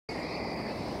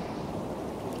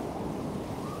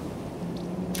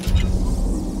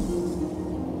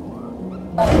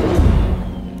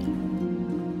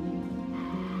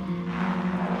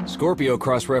Scorpio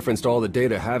cross-referenced all the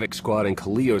data Havoc Squad and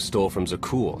Kaliyo stole from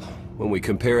Zakul. When we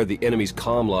compared the enemy's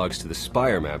comm logs to the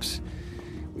Spire maps,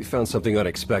 we found something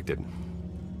unexpected.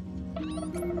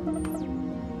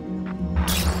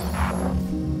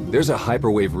 There's a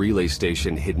hyperwave relay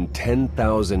station hidden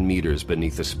 10,000 meters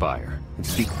beneath the Spire.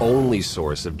 It's the only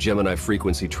source of Gemini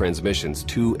frequency transmissions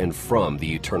to and from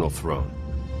the Eternal Throne.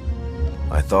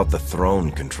 I thought the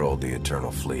Throne controlled the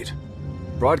Eternal Fleet.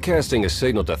 Broadcasting a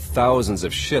signal to thousands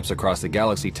of ships across the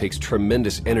galaxy takes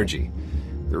tremendous energy.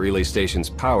 The relay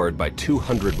station's powered by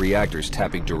 200 reactors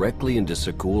tapping directly into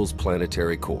Zakul's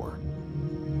planetary core.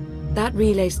 That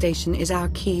relay station is our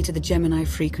key to the Gemini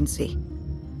frequency.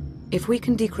 If we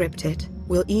can decrypt it,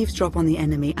 we'll eavesdrop on the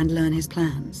enemy and learn his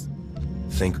plans.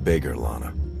 Think bigger,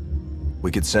 Lana.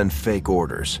 We could send fake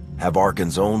orders, have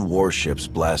Arcann's own warships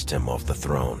blast him off the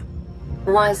throne.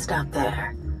 Why stop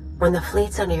there? When the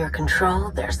fleet's under your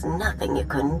control, there's nothing you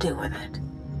couldn't do with it.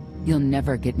 You'll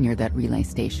never get near that relay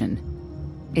station.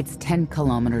 It's 10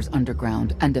 kilometers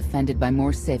underground and defended by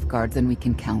more safeguards than we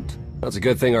can count. That's a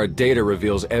good thing our data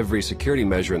reveals every security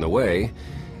measure in the way,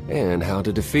 and how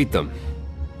to defeat them.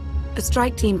 A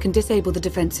strike team can disable the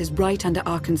defenses right under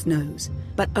Arcann's nose,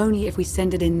 but only if we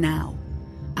send it in now.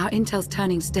 Our intel's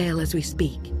turning stale as we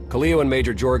speak. Kaliyo and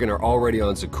Major Jorgen are already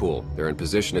on Zakul. They're in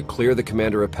position to clear the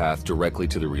commander a path directly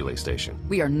to the relay station.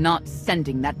 We are not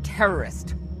sending that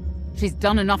terrorist. She's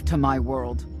done enough to my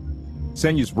world.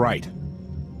 Senyu's right.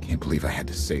 Can't believe I had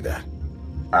to say that.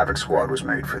 Havoc Squad was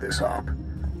made for this op.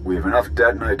 We have enough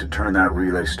detonite to turn that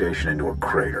relay station into a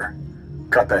crater.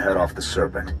 Cut the head off the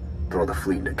Serpent. Throw the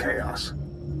fleet into chaos.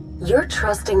 You're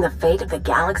trusting the fate of the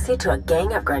galaxy to a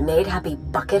gang of grenade-happy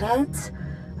bucketheads?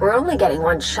 We're only getting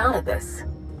one shot at this.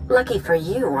 Lucky for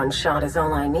you, one shot is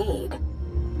all I need.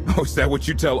 Oh, is that what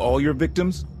you tell all your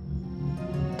victims?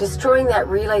 Destroying that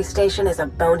relay station is a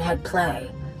bonehead play.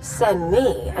 Send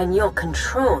me, and you'll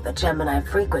control the Gemini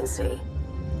frequency.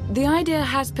 The idea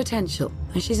has potential,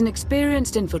 and she's an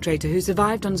experienced infiltrator who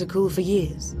survived on Zakul for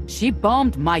years. She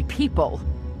bombed my people.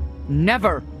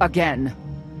 Never again.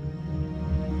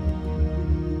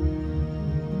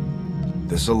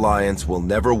 This alliance will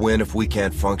never win if we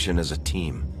can't function as a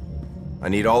team. I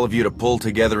need all of you to pull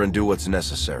together and do what's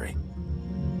necessary.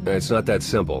 It's not that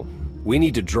simple. We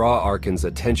need to draw Arcann's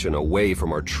attention away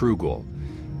from our true goal.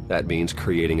 That means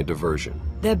creating a diversion.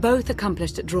 They're both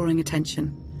accomplished at drawing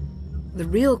attention. The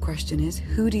real question is,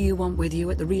 who do you want with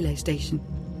you at the relay station?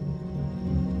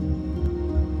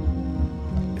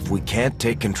 If we can't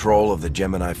take control of the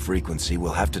Gemini frequency,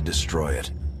 we'll have to destroy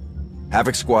it.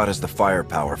 Havoc Squad has the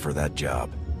firepower for that job.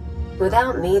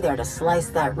 Without me there to slice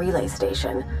that relay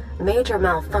station, Major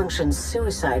Malfunction's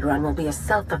suicide run will be a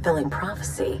self-fulfilling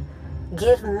prophecy.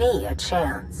 Give me a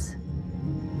chance.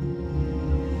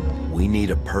 We need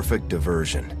a perfect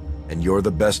diversion, and you're the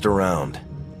best around.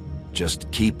 Just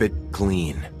keep it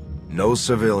clean. No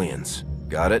civilians.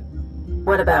 Got it?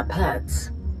 What about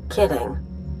pets? Kidding.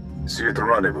 See you at the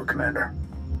rendezvous, Commander.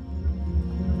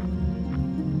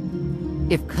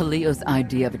 If Kaliyo's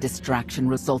idea of a distraction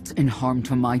results in harm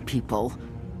to my people,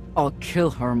 I'll kill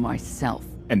her myself.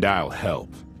 And I'll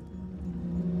help.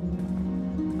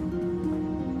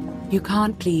 You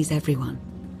can't please everyone.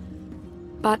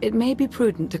 But it may be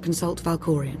prudent to consult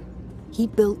Valkorion. He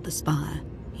built the Spire.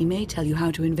 He may tell you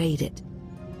how to invade it.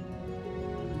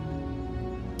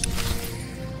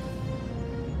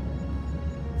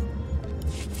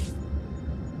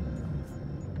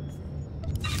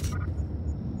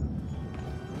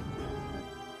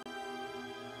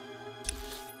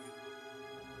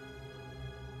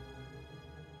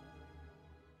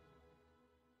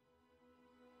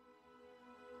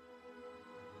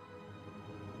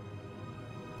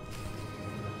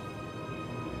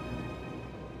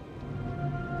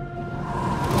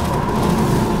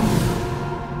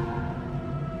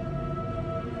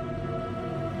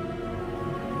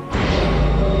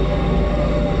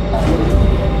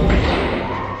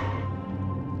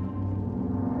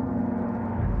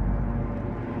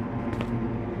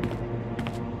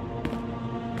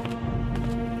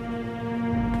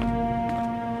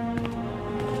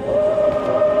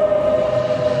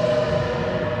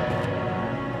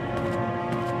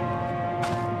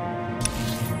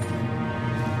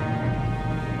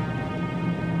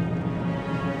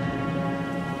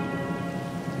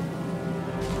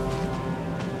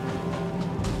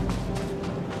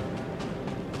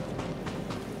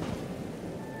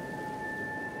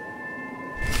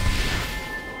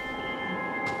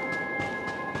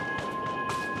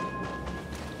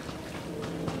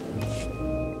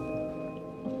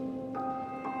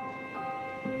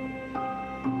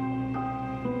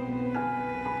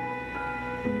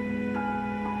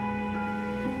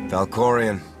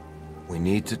 Valkorion, we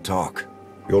need to talk.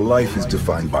 Your life is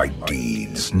defined by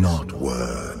deeds, not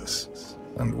words.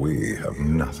 And we have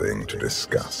nothing to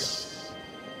discuss.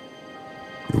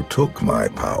 You took my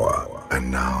power, and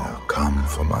now come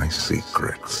for my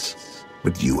secrets.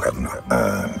 But you have not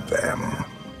earned them.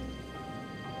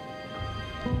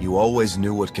 You always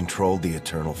knew what controlled the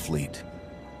Eternal Fleet.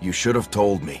 You should have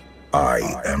told me. I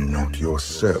am not your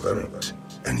servant,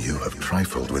 and you have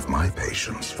trifled with my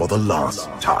patience for the last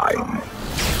time.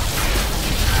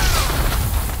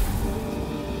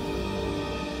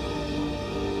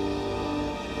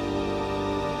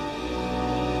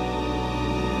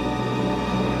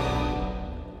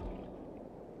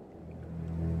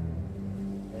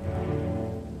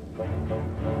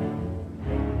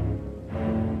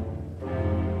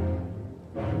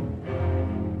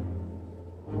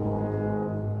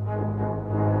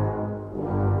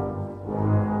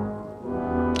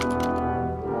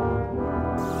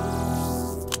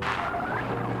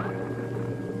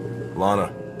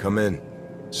 Lana, come in.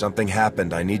 Something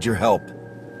happened. I need your help.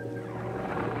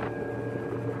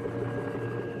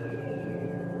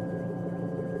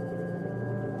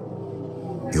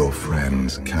 Your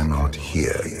friends cannot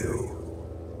hear you.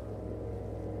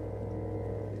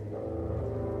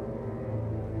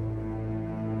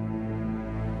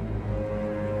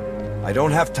 I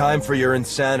don't have time for your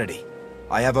insanity.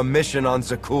 I have a mission on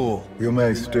Zakuul. You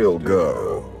may still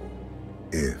go,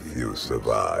 if you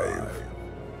survive.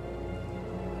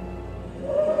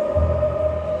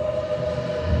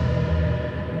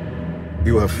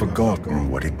 You have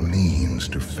forgotten what it means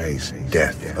to face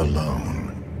death alone.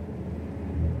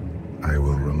 I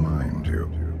will remind you.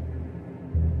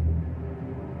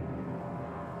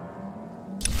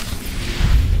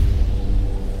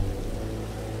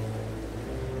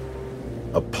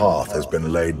 A path has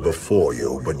been laid before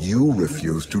you, but you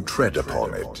refuse to tread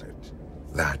upon it.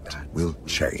 That will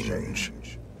change.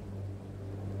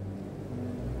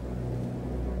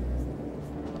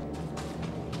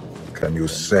 Can you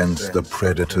sense the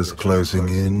predators closing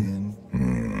in?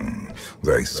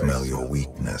 They smell your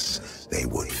weakness. They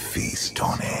would feast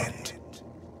on it.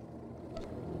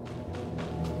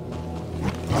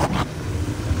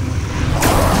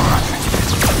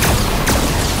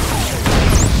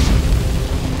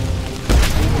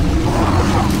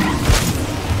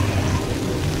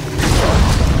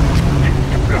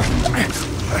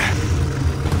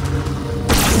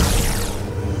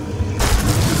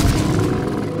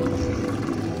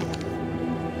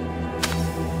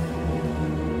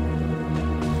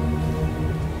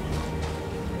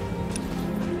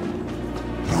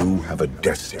 You have a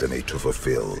destiny to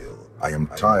fulfill. I am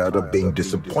tired of being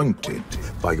disappointed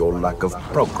by your lack of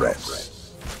progress.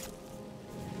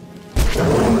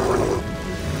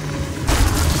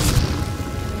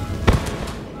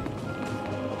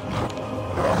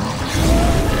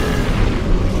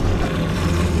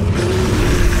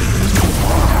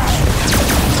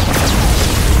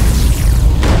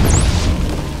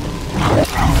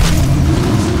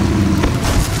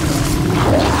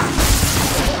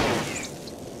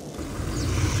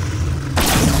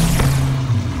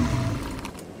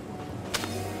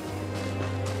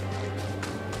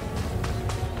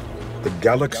 The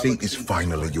galaxy is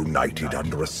finally united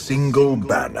under a single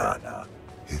banner.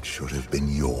 It should have been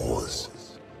yours.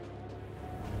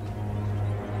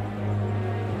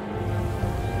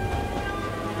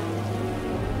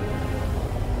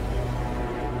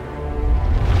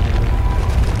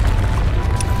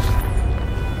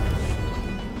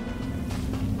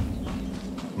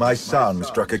 My son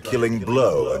struck a killing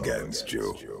blow against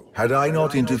you. Had I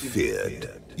not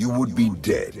interfered, you would be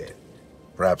dead.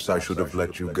 Perhaps I should have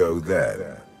let you go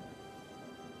then.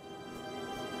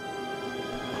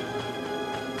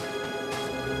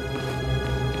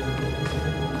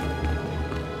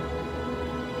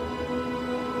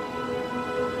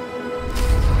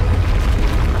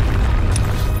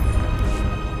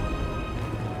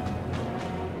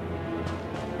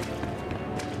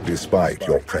 Despite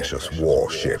your precious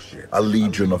warship, a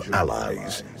legion of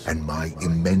allies, and my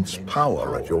immense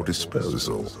power at your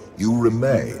disposal, you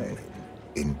remain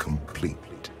incomplete.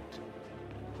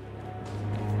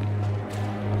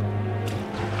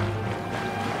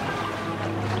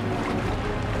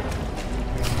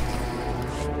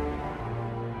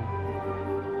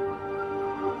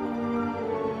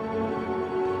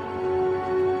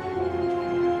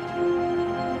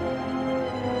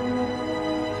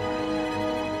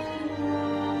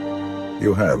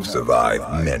 You have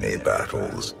survived many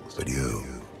battles, but you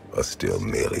are still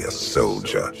merely a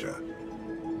soldier.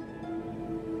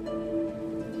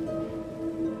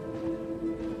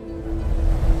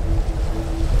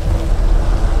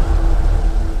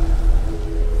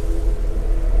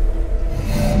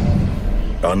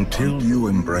 Until you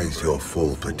embrace your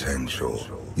full potential,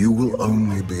 you will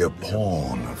only be a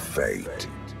pawn of fate,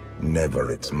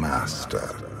 never its master.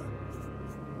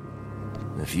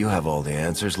 If you have all the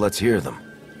answers, let's hear them.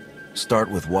 Start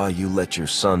with why you let your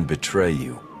son betray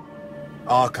you.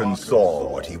 Arkan saw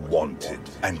what he wanted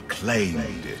and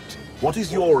claimed it. What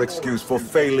is your excuse for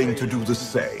failing to do the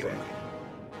same?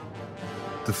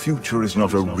 The future is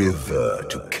not a river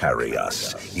to carry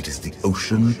us. It is the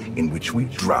ocean in which we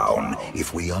drown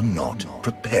if we are not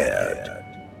prepared.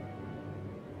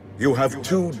 You have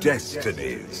two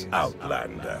destinies,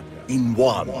 Outlander. In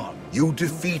one, you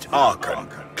defeat Arkan,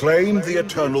 claim the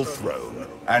Eternal Throne,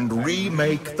 and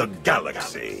remake the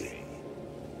galaxy.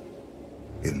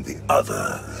 In the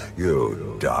other,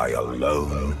 you die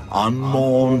alone,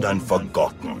 unmourned and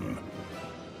forgotten.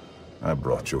 I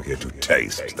brought you here to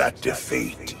taste that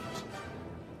defeat.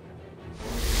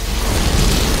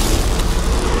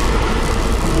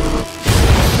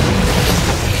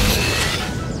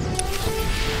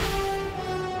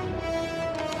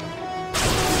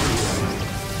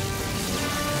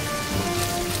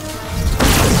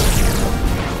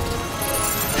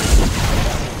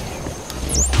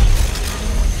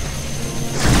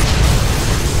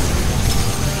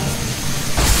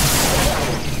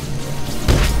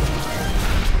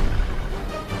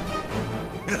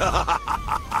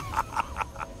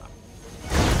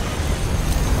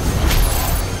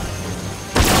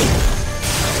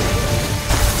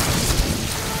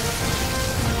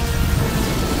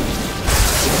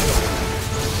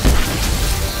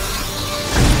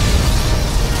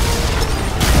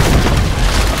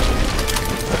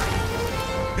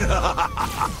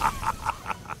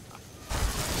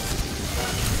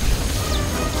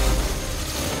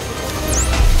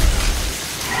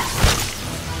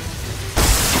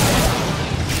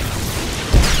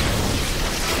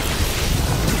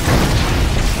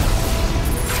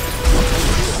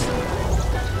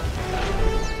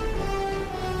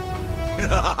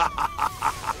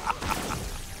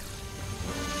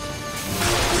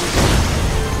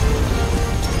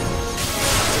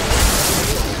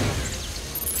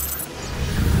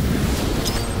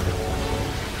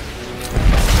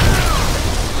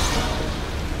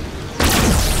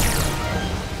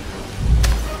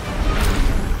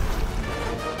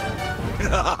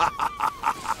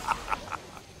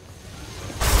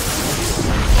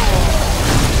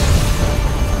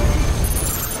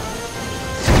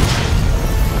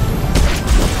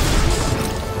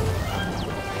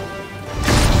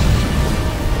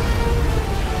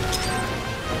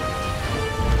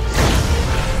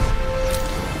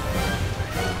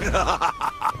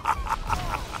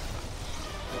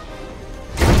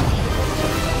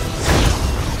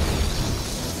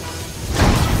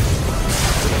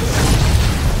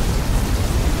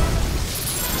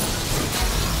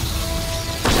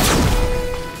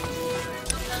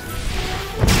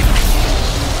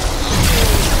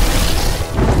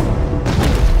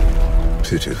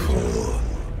 Pitiful.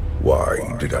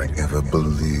 Why did I ever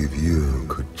believe you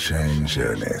could change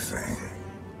anything?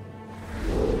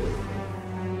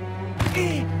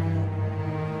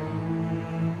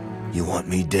 You want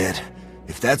me dead?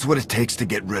 If that's what it takes to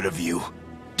get rid of you,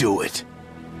 do it.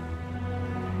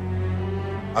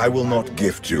 I will not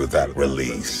gift you that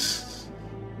release.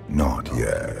 Not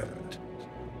yet.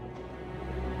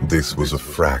 This was a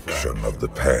fraction of the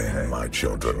pain my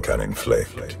children can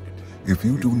inflict. If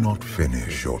you do not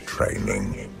finish your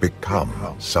training,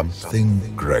 become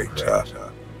something greater,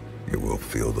 you will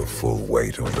feel the full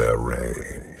weight of their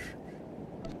rage.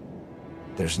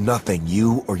 There's nothing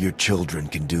you or your children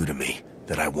can do to me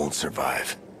that I won't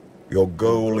survive. Your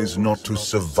goal is not to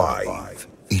survive.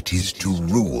 It is to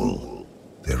rule.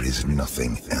 There is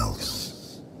nothing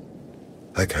else.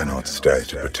 I cannot stay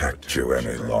to protect you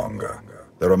any longer.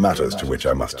 There are matters to which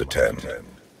I must attend.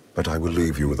 But I will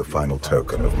leave you with a final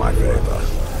token of my favor.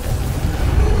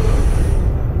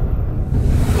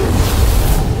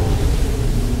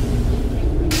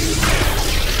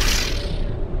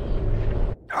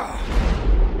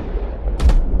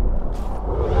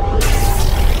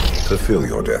 Fulfill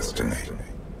your destiny,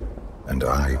 and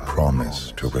I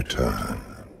promise to return.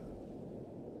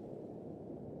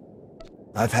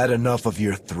 I've had enough of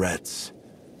your threats.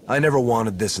 I never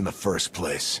wanted this in the first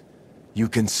place. You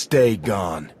can stay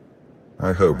gone.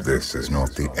 I hope this is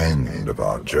not the end of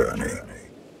our journey.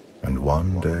 And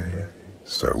one day,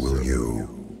 so will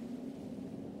you.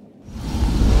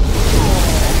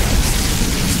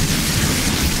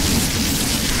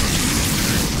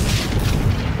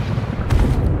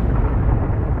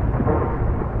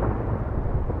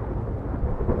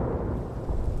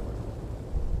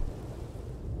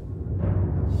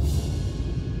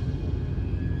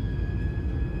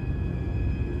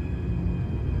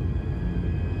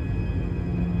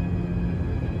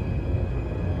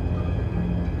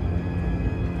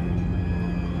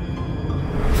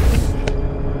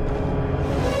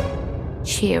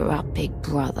 Cheer up, big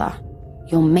brother.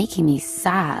 You're making me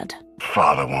sad.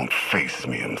 Father won't face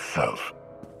me himself.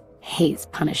 He's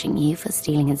punishing you for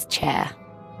stealing his chair.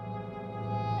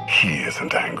 He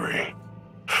isn't angry.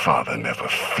 Father never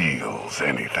feels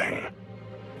anything.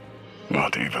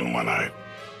 Not even when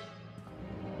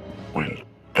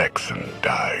Vexen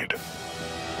died.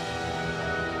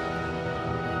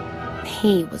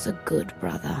 He was a good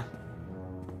brother.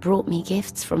 Brought me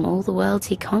gifts from all the worlds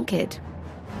he conquered.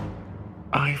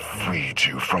 I freed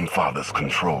you from Father's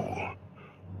control.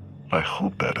 I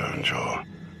hope that earned your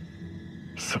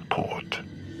support.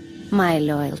 My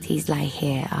loyalties lie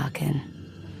here, Arkan.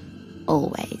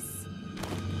 Always.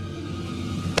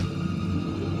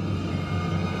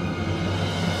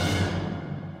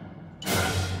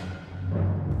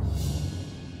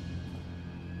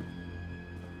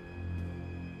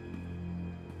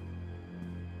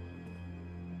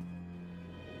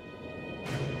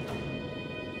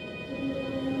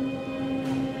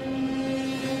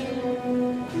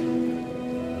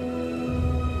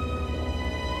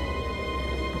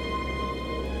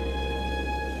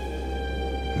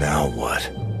 Now what?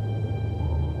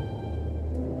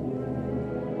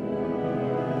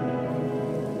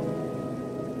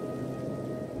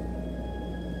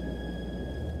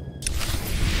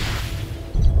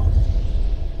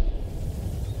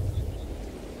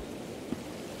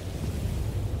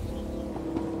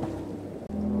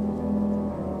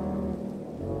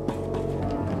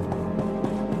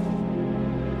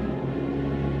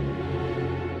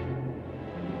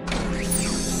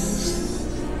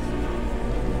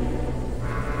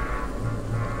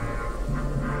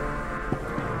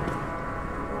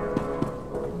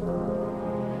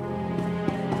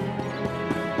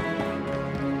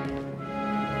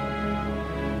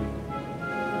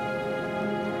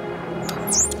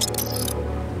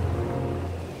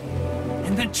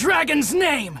 In the dragon's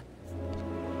name!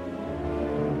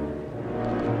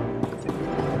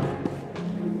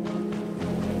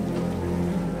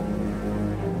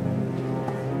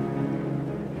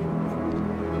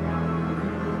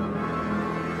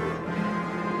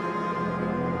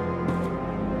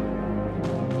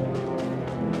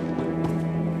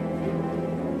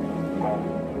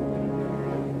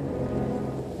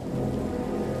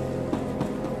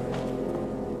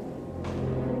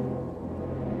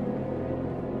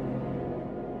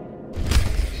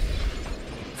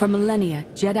 For millennia,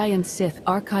 Jedi and Sith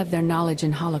archived their knowledge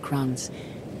in holocrons.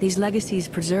 These legacies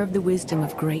preserve the wisdom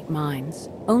of great minds.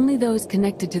 Only those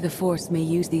connected to the Force may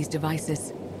use these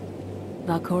devices.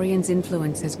 Valkorian's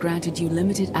influence has granted you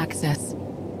limited access,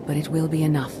 but it will be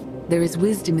enough. There is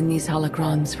wisdom in these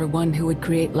holocrons for one who would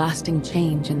create lasting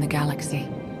change in the galaxy.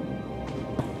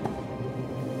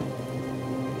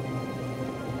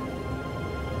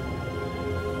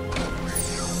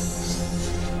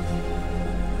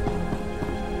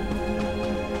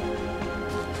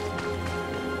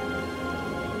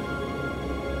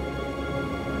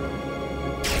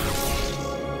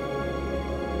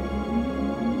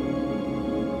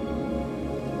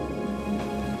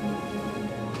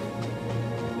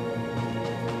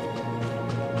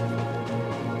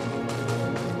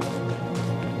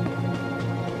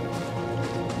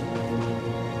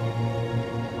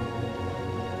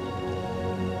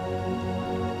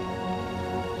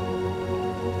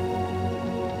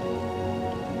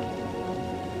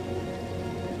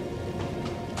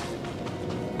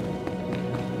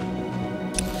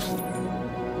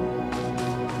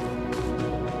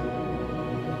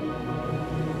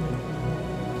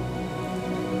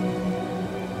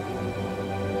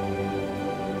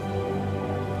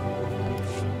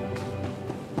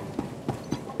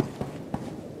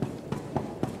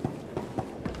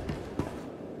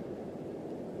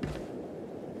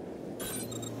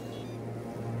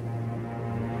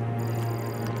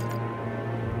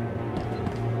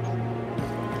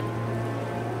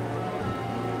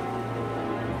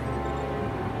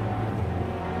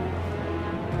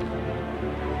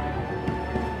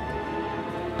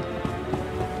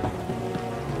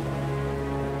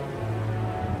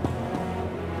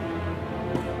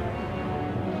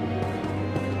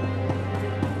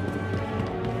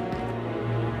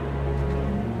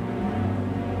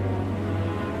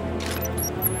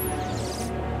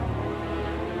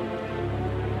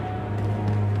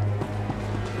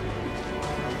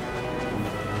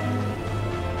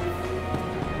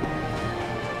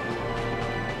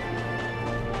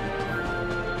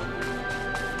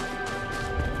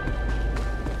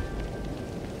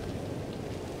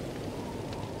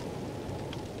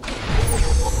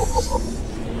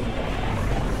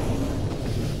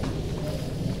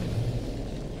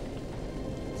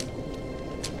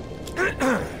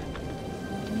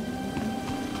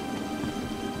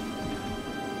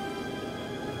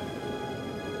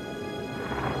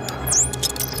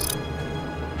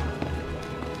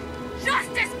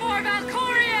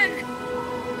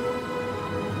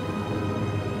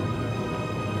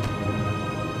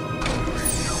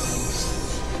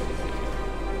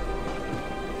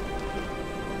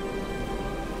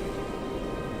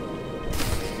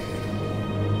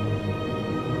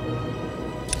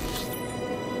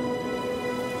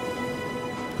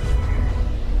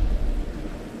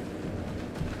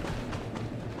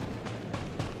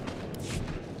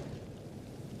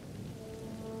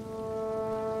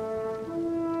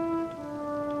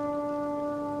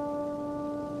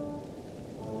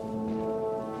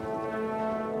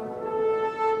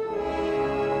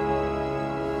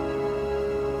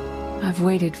 I've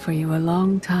waited for you a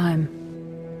long time.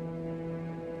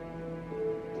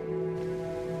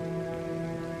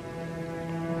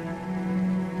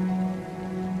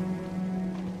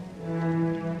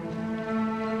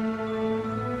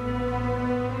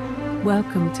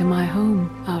 Welcome to my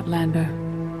home, Outlander.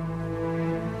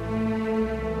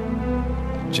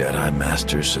 Jedi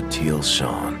Master Satele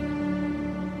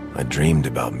Shan. I dreamed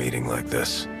about meeting like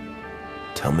this.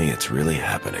 Tell me it's really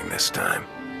happening this time.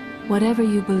 Whatever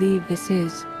you believe this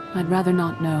is, I'd rather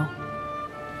not know.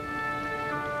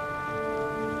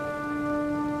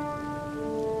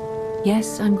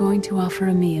 Yes, I'm going to offer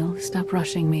a meal. Stop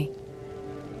rushing me.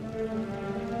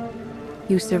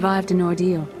 You survived an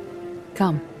ordeal.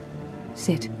 Come,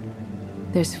 sit.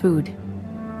 There's food.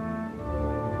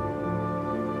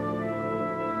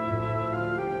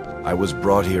 I was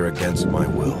brought here against my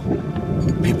will.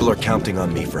 People are counting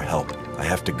on me for help. I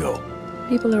have to go.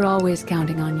 People are always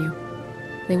counting on you.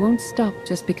 They won't stop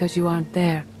just because you aren't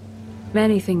there.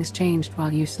 Many things changed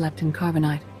while you slept in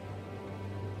Carbonite.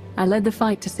 I led the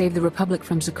fight to save the Republic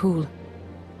from Zakuul.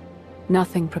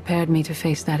 Nothing prepared me to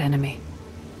face that enemy.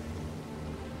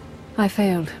 I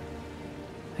failed.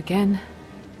 Again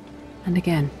and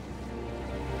again.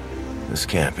 This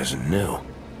camp isn't new.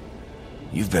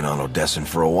 You've been on Odessen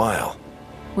for a while.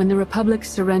 When the Republic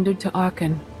surrendered to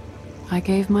Arcann, I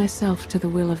gave myself to the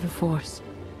will of the Force.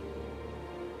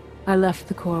 I left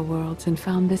the core worlds and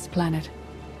found this planet.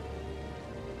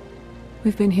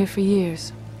 We've been here for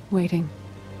years, waiting.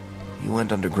 You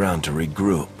went underground to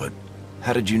regroup, but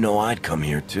how did you know I'd come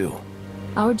here too?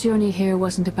 Our journey here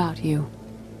wasn't about you.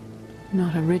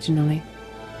 Not originally.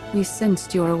 We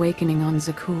sensed your awakening on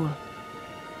Zakuul.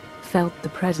 Felt the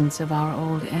presence of our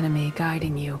old enemy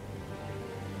guiding you.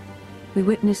 We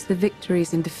witnessed the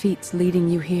victories and defeats leading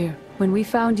you here. When we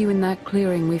found you in that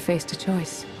clearing, we faced a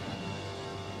choice.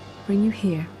 Bring you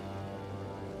here,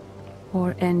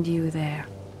 or end you there.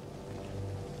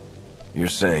 You're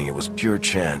saying it was pure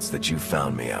chance that you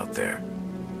found me out there?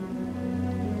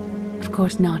 Of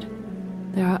course not.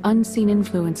 There are unseen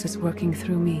influences working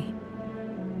through me.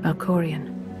 Valkorion,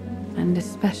 and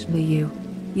especially you.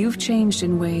 You've changed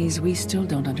in ways we still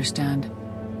don't understand.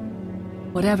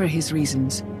 Whatever his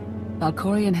reasons,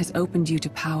 Valkorion has opened you to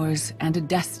powers and a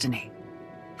destiny,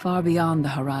 far beyond the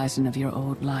horizon of your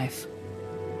old life.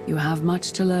 You have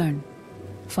much to learn.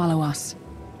 Follow us.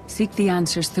 Seek the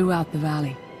answers throughout the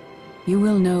valley. You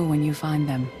will know when you find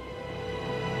them.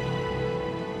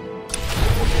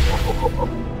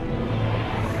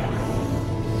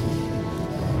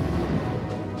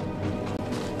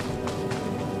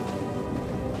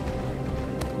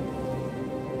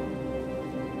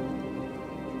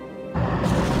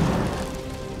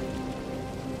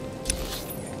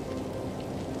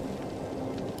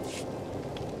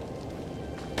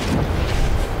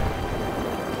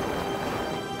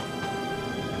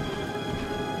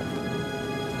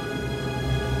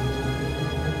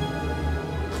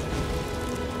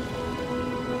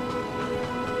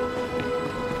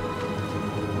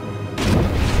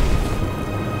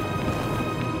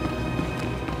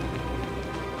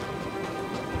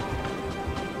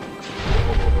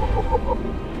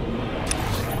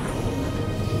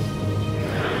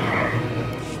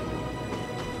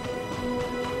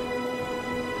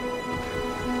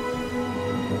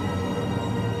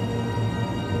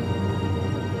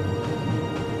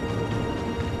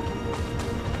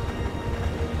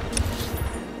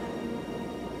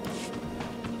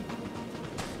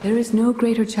 There is no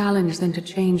greater challenge than to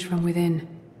change from within.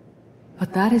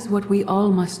 But that is what we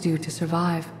all must do to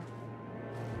survive.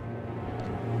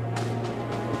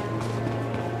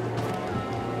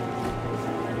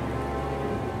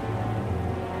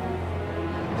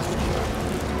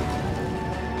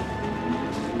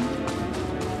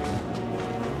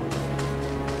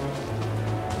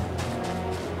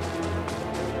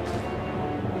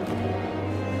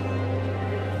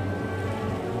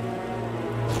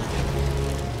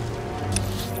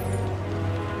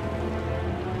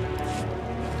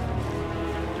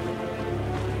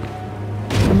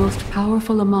 The most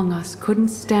powerful among us couldn't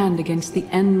stand against the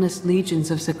endless legions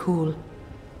of Zakuul.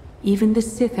 Even the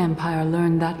Sith Empire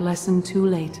learned that lesson too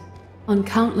late. On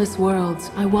countless worlds,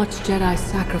 I watched Jedi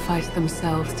sacrifice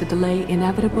themselves to delay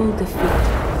inevitable defeat.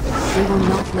 We will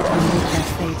not let them meet their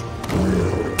fate.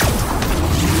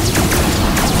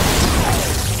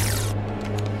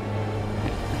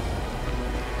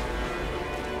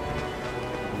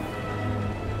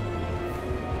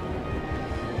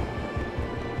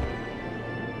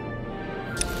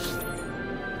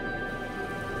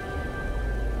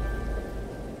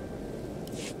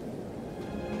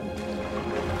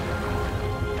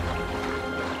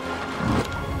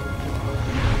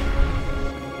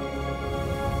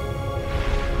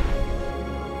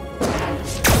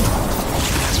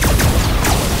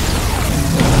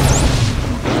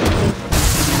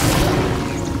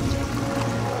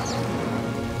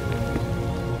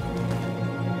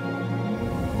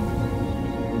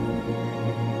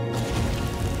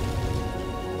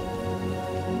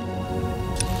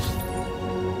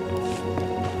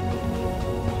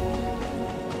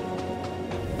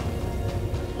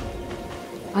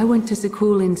 I went to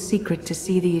Zakul in secret to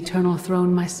see the Eternal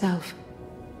Throne myself.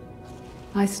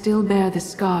 I still bear the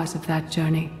scars of that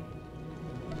journey.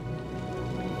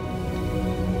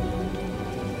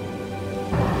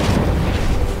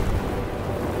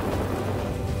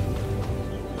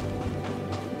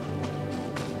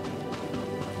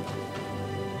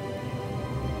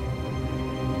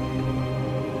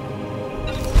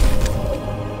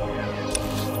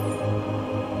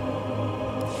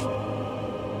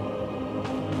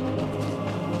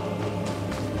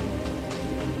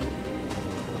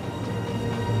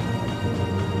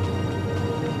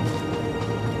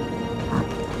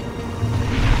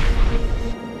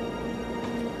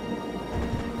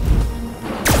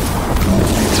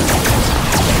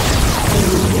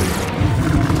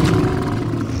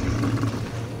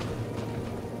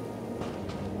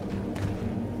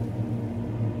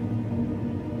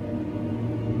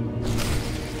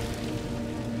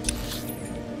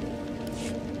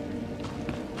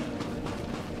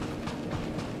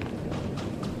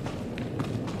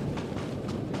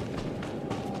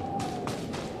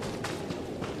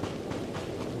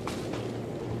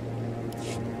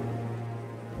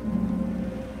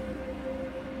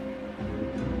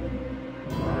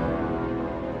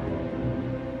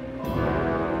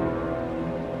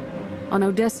 On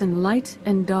Odessen, light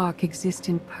and dark exist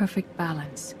in perfect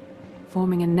balance,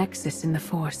 forming a nexus in the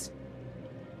Force.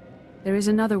 There is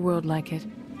another world like it,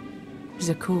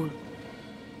 Zakul.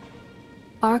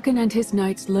 Arcann and his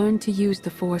knights learned to use the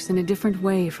Force in a different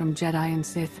way from Jedi and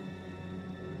Sith.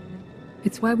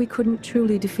 It's why we couldn't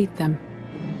truly defeat them.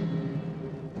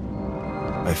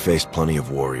 I faced plenty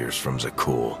of warriors from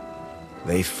Zakul.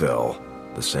 They fell,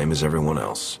 the same as everyone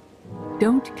else.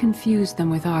 Don't confuse them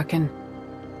with Arcann.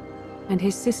 And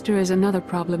his sister is another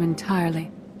problem entirely.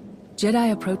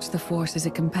 Jedi approach the Force as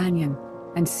a companion,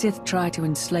 and Sith try to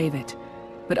enslave it.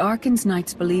 But Arcann's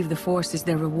knights believe the Force is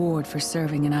their reward for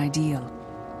serving an ideal.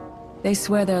 They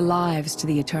swear their lives to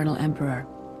the Eternal Emperor.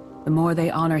 The more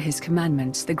they honor his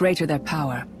commandments, the greater their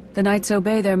power. The knights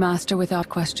obey their master without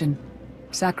question,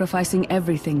 sacrificing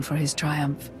everything for his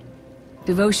triumph.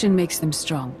 Devotion makes them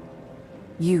strong.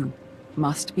 You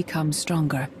must become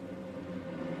stronger.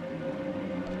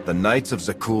 The Knights of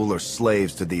Zakul are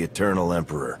slaves to the Eternal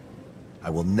Emperor. I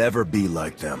will never be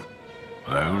like them.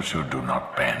 Those who do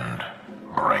not bend,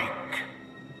 break.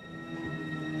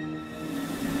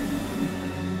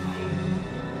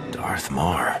 Darth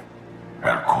Mar.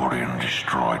 Valkorion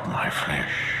destroyed my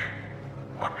flesh,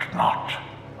 but not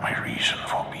my reason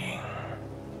for being.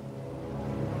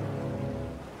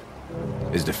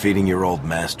 Is defeating your old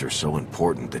master so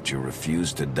important that you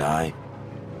refuse to die?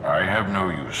 I have no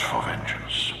use for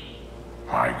vengeance.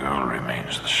 My goal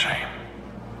remains the same.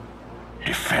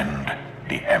 Defend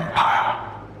the Empire.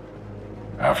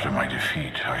 After my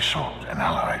defeat, I sought an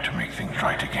ally to make things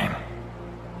right again.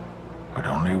 But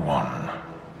only one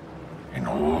in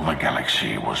all the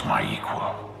galaxy was my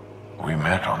equal. We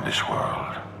met on this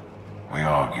world. We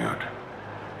argued,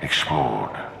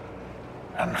 explored,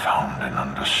 and found an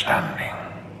understanding.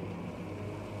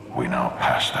 We now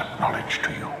pass that knowledge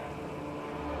to you.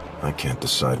 I can't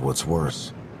decide what's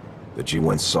worse. That you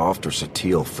went soft or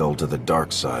Satil fell to the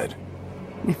dark side.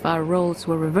 If our roles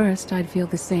were reversed, I'd feel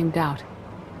the same doubt.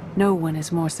 No one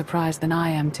is more surprised than I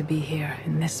am to be here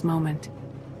in this moment.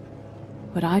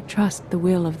 But I trust the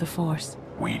will of the Force.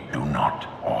 We do not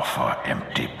offer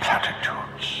empty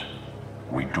platitudes.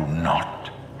 We do not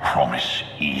promise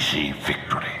easy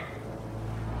victory.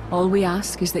 All we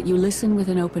ask is that you listen with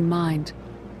an open mind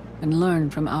and learn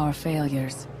from our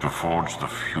failures. To forge the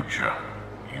future,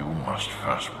 you must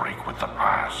first break with the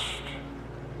past.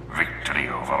 Victory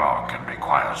over Arcann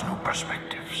requires new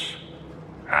perspectives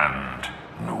and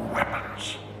new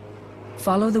weapons.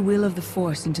 Follow the will of the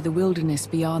Force into the wilderness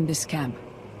beyond this camp.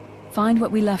 Find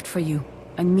what we left for you,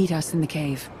 and meet us in the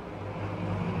cave.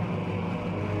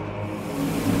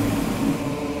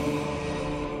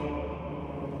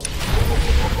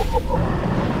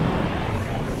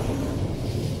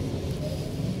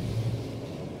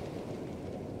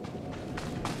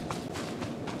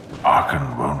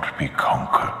 Arcann won't be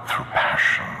conquered through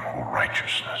passion or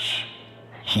righteousness.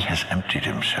 He has emptied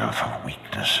himself of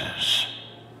weaknesses,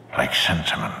 like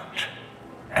sentiment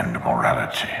and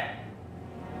morality.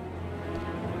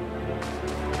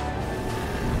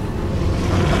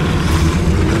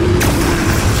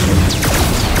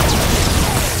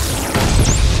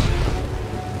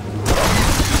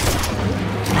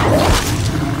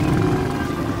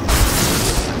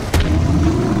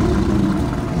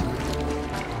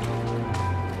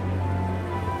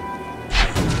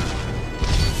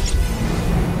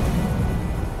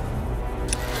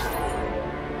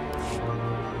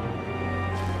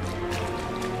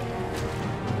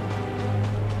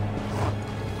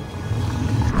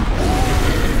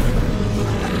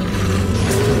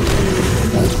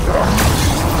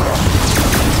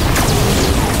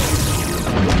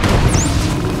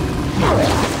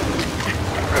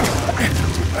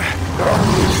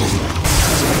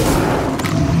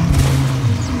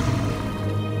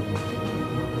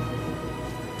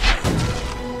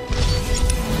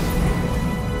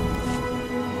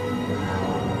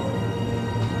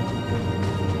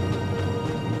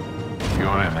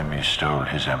 enemy stole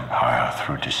his empire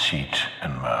through deceit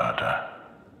and murder.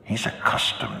 He's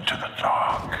accustomed to the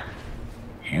dark.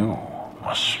 You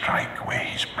must strike where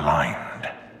he's blind.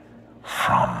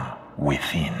 From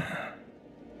within.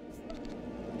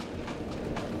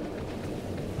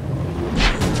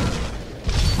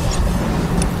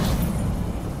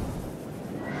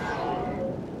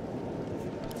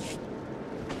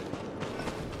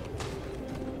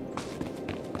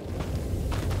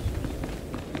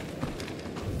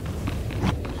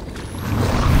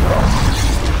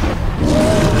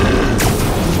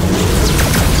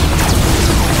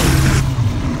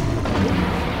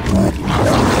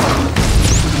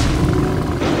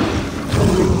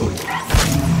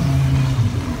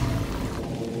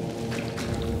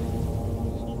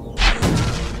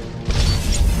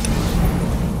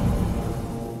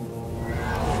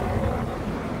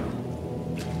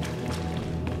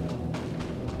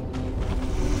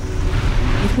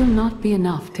 It will not be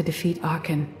enough to defeat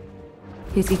Arcann.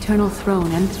 His eternal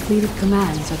throne and fleet of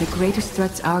commands are the greatest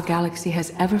threats our galaxy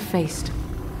has ever faced.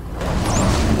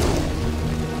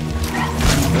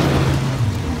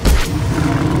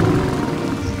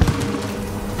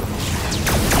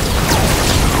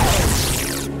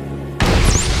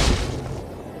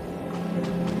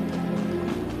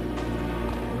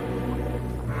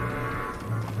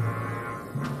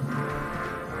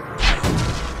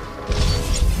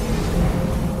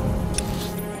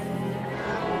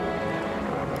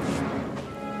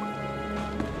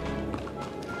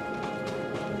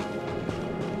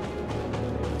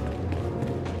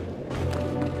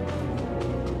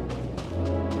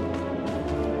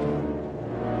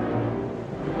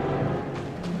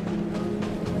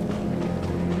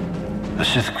 The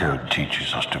Sith Code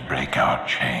teaches us to break our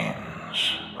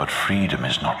chains, but freedom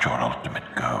is not your ultimate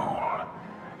goal.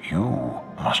 You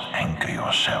must anchor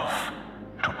yourself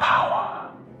to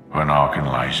power. When Arcann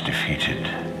lies defeated,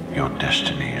 your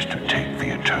destiny is to take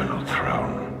the Eternal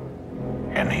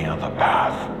Throne. Any other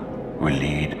path will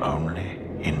lead only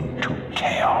into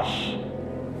chaos.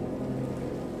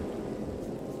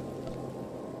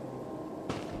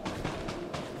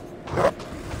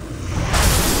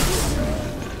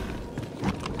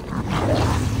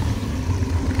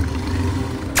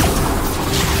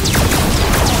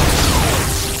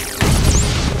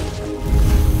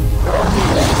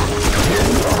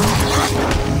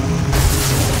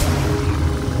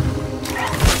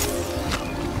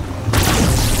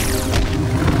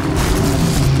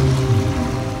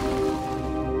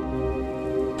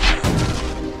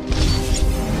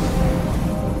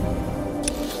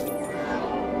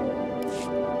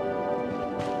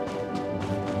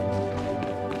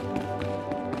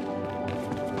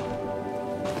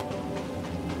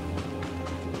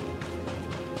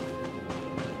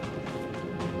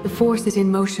 The Force is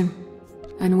in motion,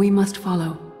 and we must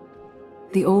follow.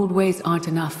 The old ways aren't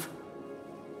enough.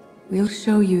 We'll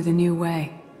show you the new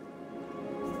way.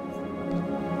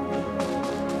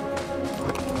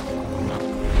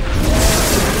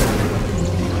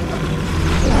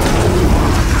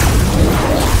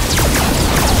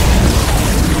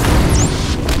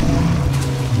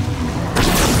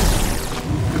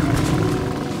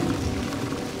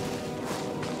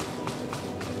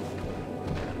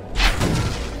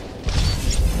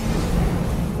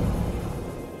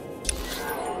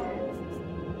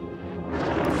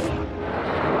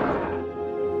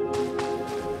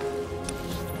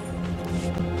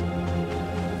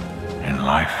 In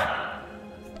life,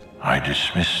 I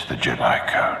dismiss the Jedi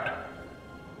Code.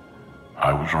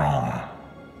 I was wrong.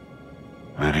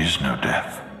 There is no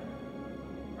death.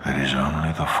 There is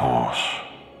only the Force.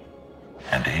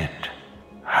 And it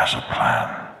has a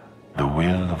plan. The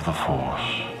will of the Force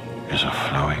is a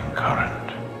flowing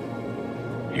current.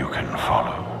 You can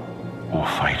follow or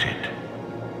fight it,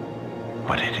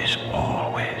 but it is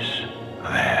always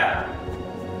there.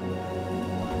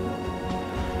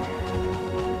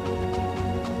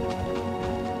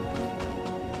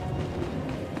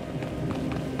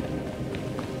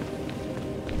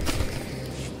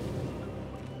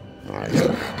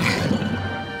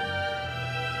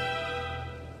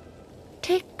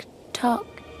 Tick tock,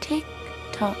 tick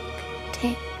tock,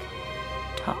 tick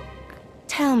tock.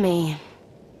 Tell me,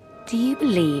 do you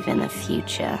believe in the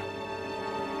future?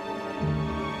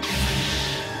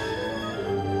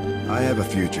 I have a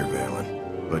future,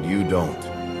 Vaylin, but you don't.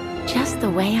 Just the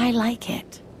way I like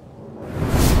it.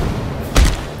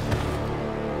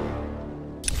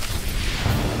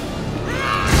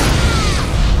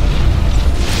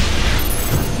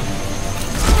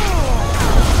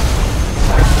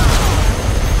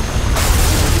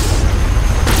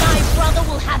 My brother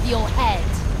will have your head.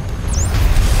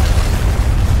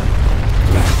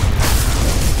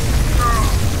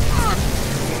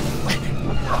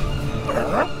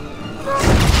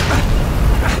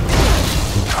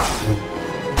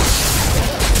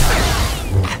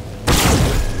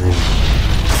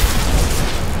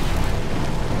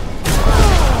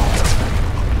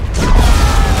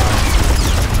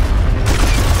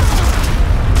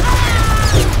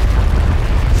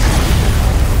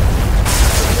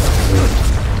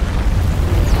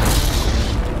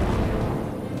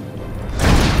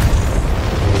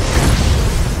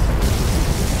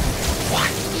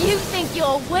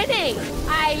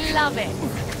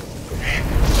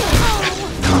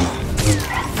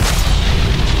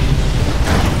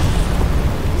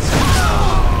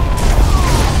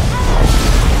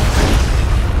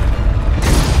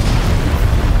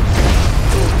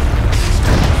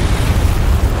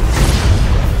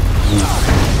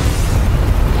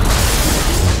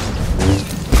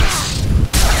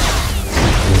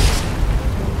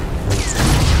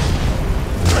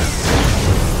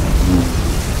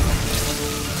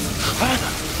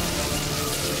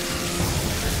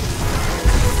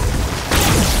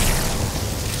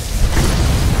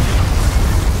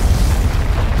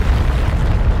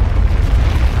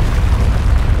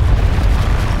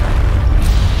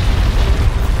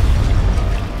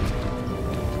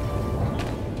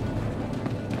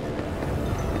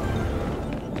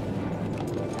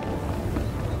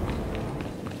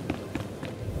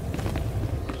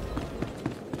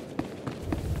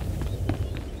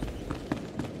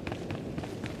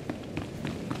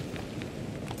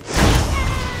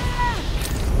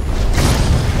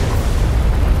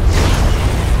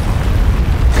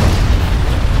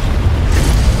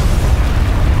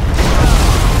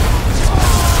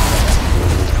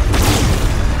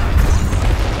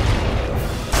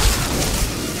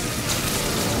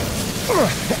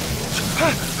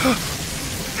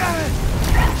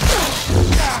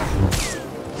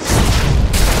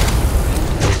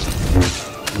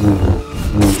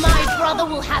 My brother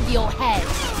will have your head.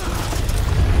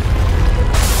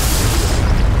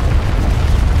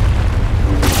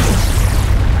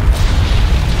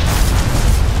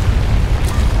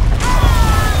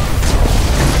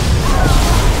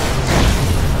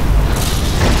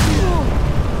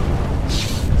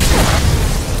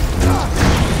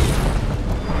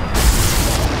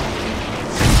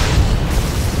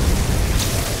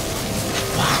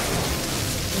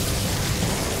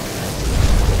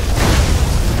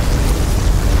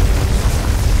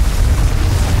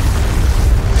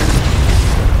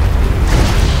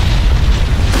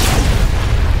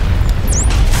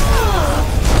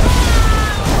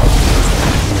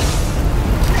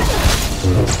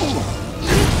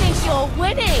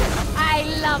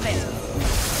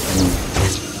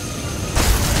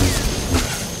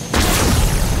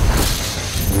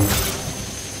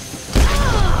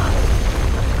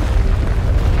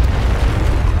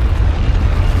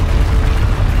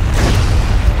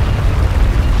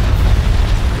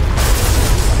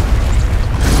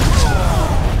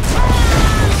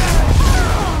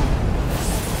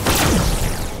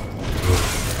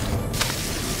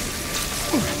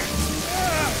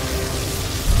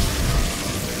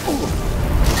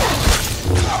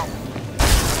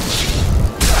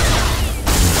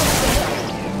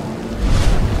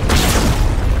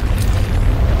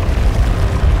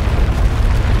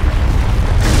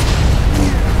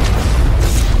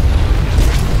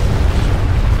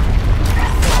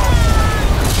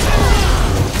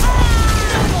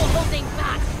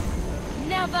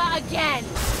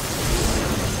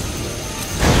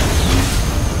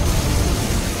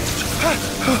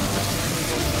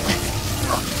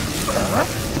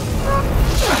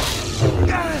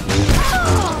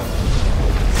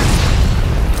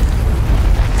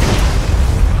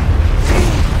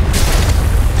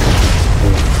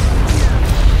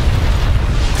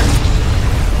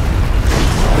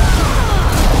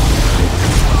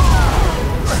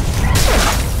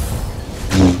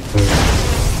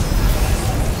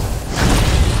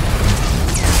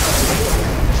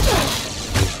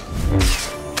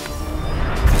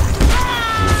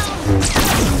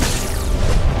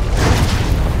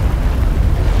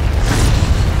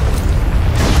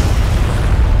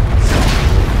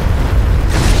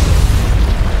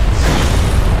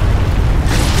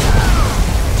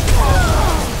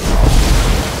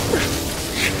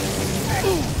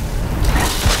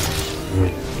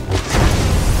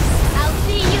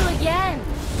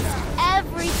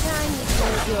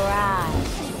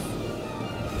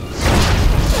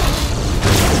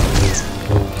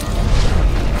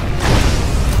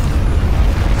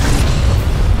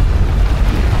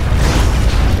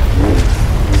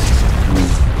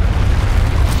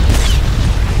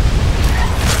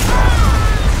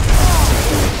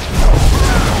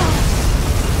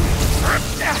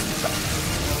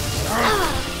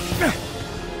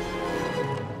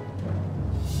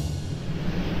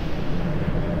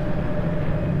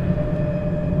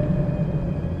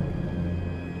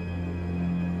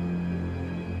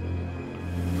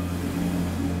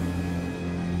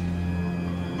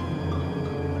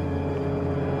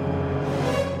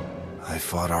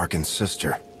 Fought Arkan's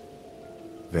sister.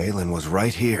 Vaylin was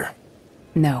right here.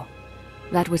 No.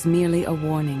 That was merely a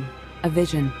warning. A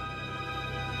vision.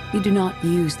 You do not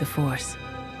use the Force.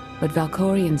 but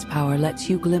Valkorian's power lets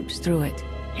you glimpse through it.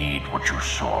 Heed what you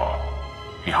saw.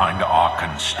 Behind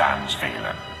Arkan stands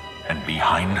Valen, and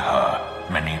behind her,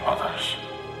 many others.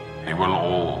 They will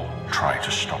all try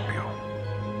to stop you.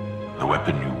 The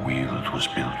weapon you wield was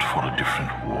built for a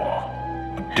different war,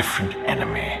 a different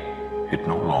enemy. It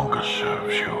no longer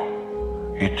serves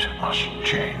you. It must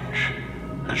change,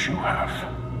 as you have.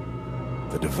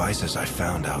 The devices I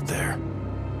found out there.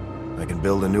 I can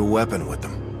build a new weapon with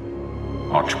them.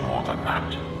 Much more than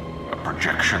that. A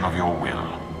projection of your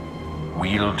will.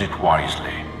 Wield it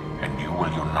wisely, and you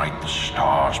will unite the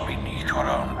stars beneath your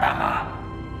own banner.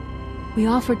 We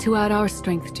offer to add our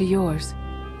strength to yours,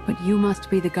 but you must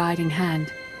be the guiding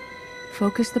hand.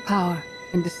 Focus the power,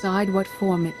 and decide what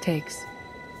form it takes.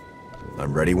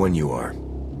 I'm ready when you are.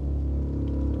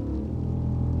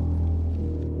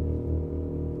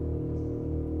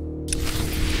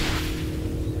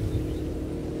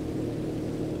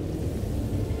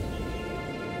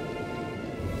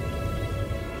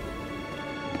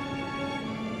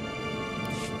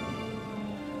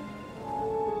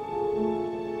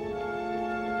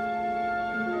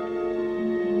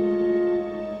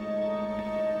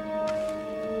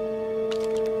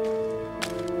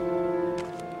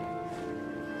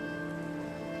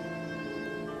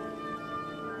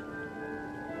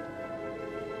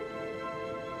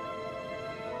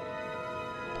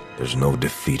 There's no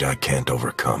defeat I can't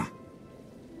overcome.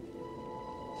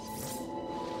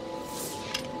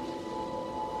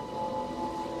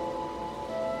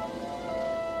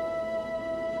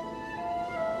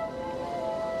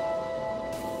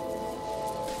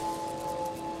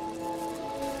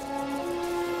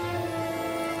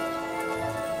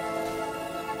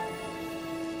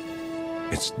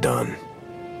 It's done.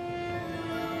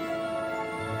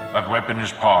 That weapon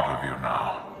is part of you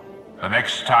now. The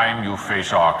next time you face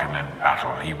Arkan in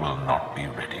battle, he will not be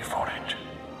ready for it.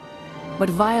 But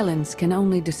violence can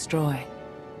only destroy.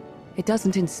 It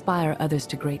doesn't inspire others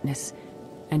to greatness,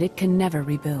 and it can never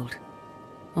rebuild.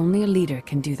 Only a leader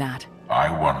can do that.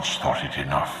 I once thought it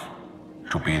enough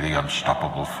to be the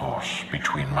unstoppable force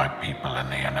between my people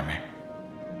and the enemy.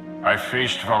 I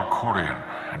faced Valkorion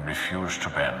and refused to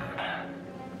bend.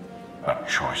 That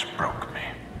choice broke me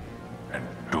and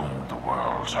doomed the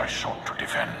worlds I sought to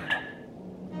defend.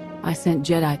 I sent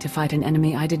Jedi to fight an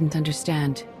enemy I didn't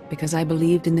understand, because I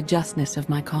believed in the justness of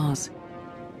my cause.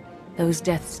 Those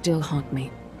deaths still haunt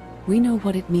me. We know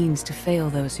what it means to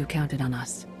fail those who counted on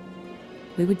us.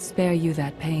 We would spare you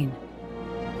that pain.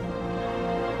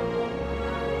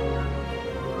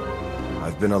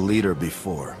 I've been a leader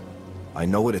before. I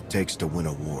know what it takes to win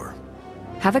a war.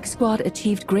 Havoc Squad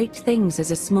achieved great things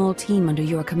as a small team under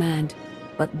your command,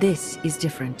 but this is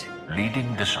different.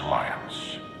 Leading this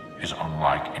alliance is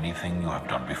unlike anything you have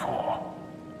done before.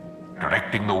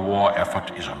 Directing the war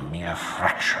effort is a mere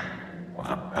fraction of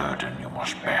the burden you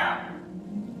must bear.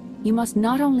 You must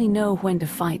not only know when to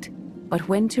fight, but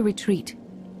when to retreat,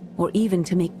 or even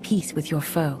to make peace with your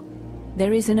foe.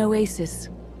 There is an oasis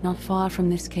not far from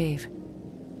this cave.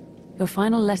 Your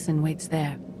final lesson waits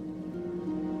there.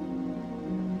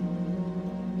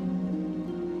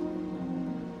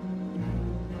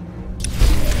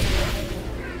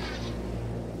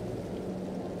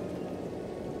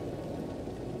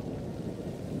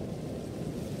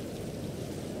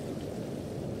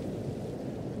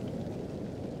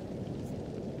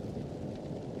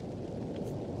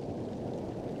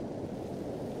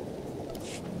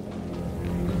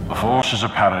 The Force is a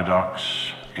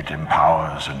paradox. It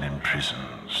empowers and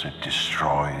imprisons. It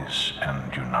destroys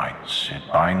and unites. It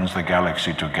binds the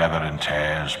galaxy together and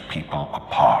tears people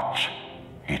apart.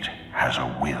 It has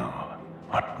a will,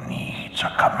 but needs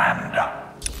a commander.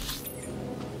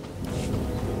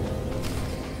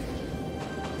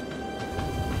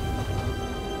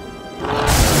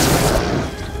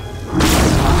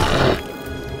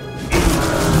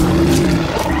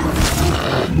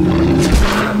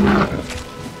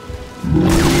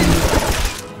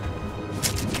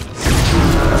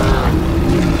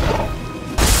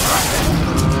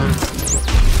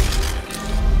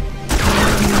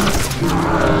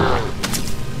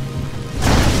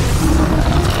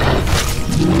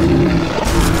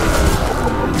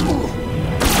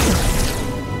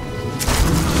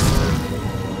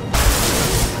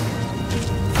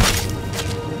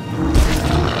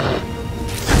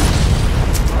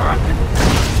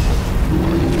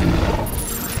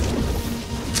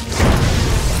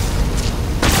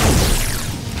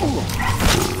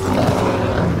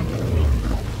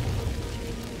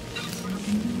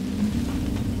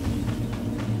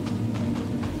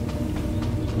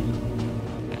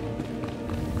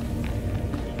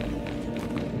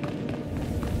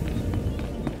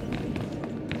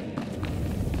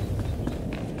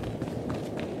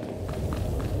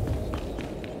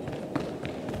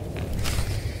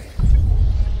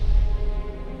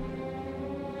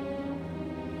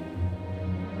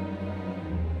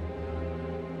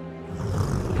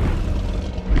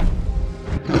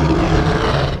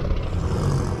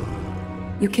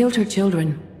 You killed her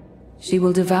children. She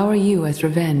will devour you as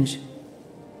revenge.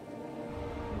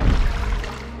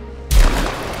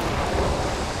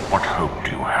 What hope do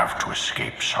you have to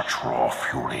escape such raw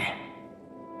fury?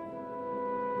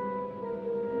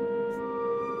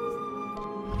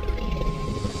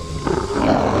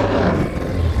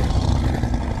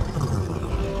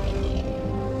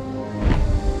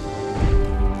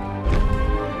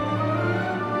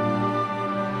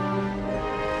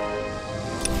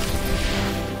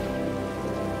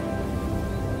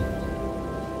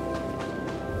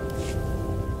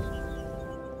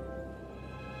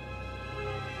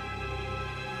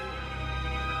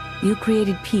 You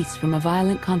created peace from a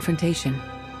violent confrontation.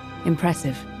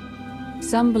 Impressive.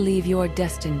 Some believe you're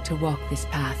destined to walk this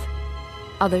path.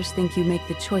 Others think you make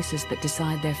the choices that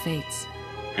decide their fates.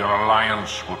 Your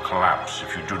alliance will collapse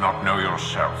if you do not know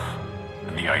yourself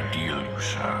and the ideal you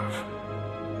serve.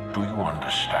 Do you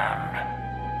understand?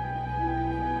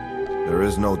 There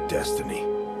is no destiny.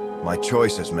 My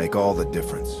choices make all the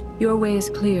difference. Your way is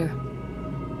clear,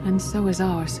 and so is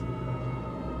ours.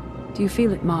 Do you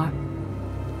feel it, Mar?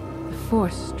 The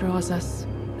Force draws us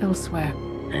elsewhere.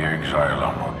 The exile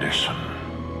on Odyssey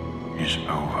is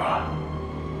over.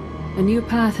 A new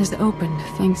path has opened,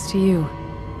 thanks to you.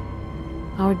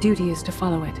 Our duty is to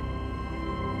follow it.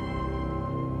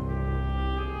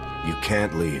 You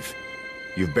can't leave.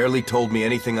 You've barely told me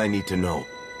anything I need to know.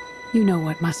 You know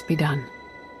what must be done.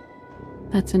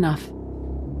 That's enough.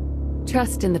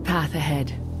 Trust in the path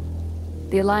ahead.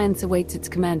 The Alliance awaits its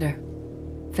commander.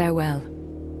 Farewell.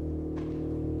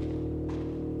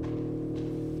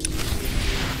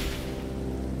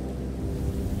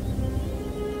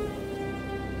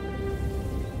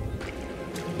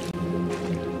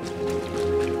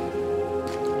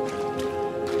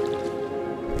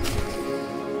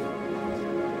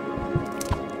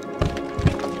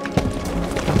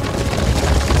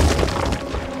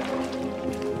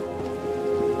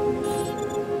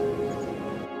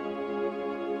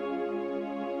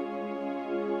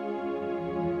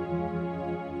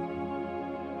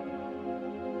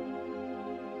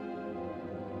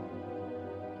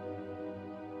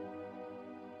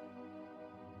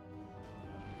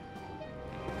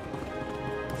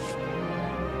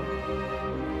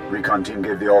 Recon team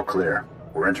gave the all-clear.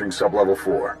 We're entering sub-level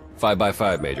 4.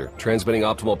 5x5, Major. Transmitting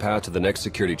optimal path to the next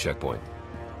security checkpoint.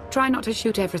 Try not to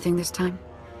shoot everything this time.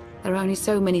 There are only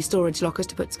so many storage lockers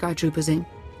to put Sky Troopers in.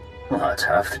 Well, that's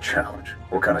half the challenge.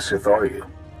 What kind of Sith are you?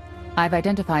 I've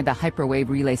identified the hyperwave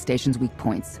relay station's weak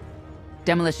points.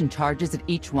 Demolition charges at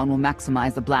each one will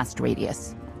maximize the blast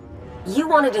radius. You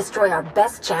want to destroy our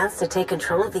best chance to take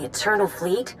control of the Eternal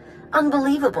Fleet?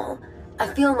 Unbelievable.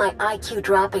 I feel my IQ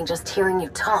dropping just hearing you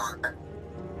talk.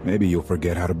 Maybe you'll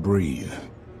forget how to breathe.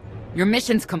 Your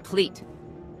mission's complete.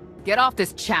 Get off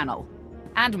this channel.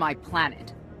 And my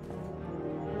planet.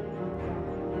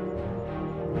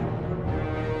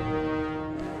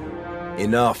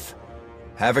 Enough.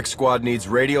 Havoc Squad needs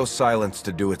radio silence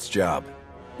to do its job.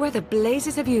 Where the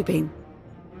blazes have you been?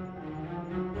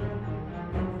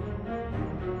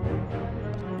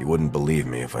 You wouldn't believe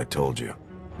me if I told you.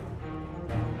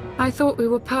 I thought we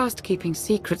were past keeping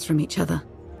secrets from each other.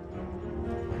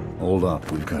 Hold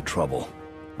up, we've got trouble.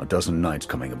 A dozen knights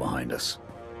coming in behind us.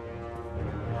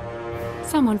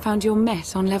 Someone found your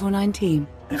mess on level 19.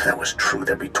 If that was true,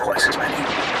 there'd be twice as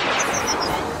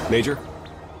many. Major?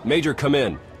 Major, come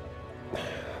in.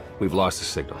 We've lost the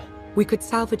signal. We could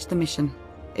salvage the mission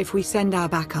if we send our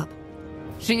backup.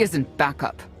 She isn't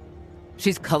backup.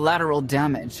 She's collateral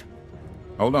damage.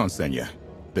 Hold on, Senya.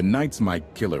 The Knights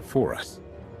might kill her for us.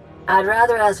 I'd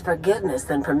rather ask forgiveness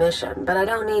than permission, but I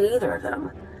don't need either of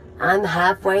them. I'm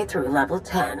halfway through level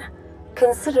 10.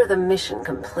 Consider the mission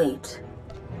complete.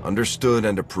 Understood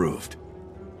and approved.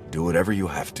 Do whatever you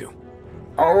have to.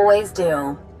 Always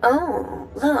do. Oh,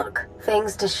 look.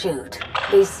 Things to shoot.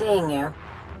 Be seeing you.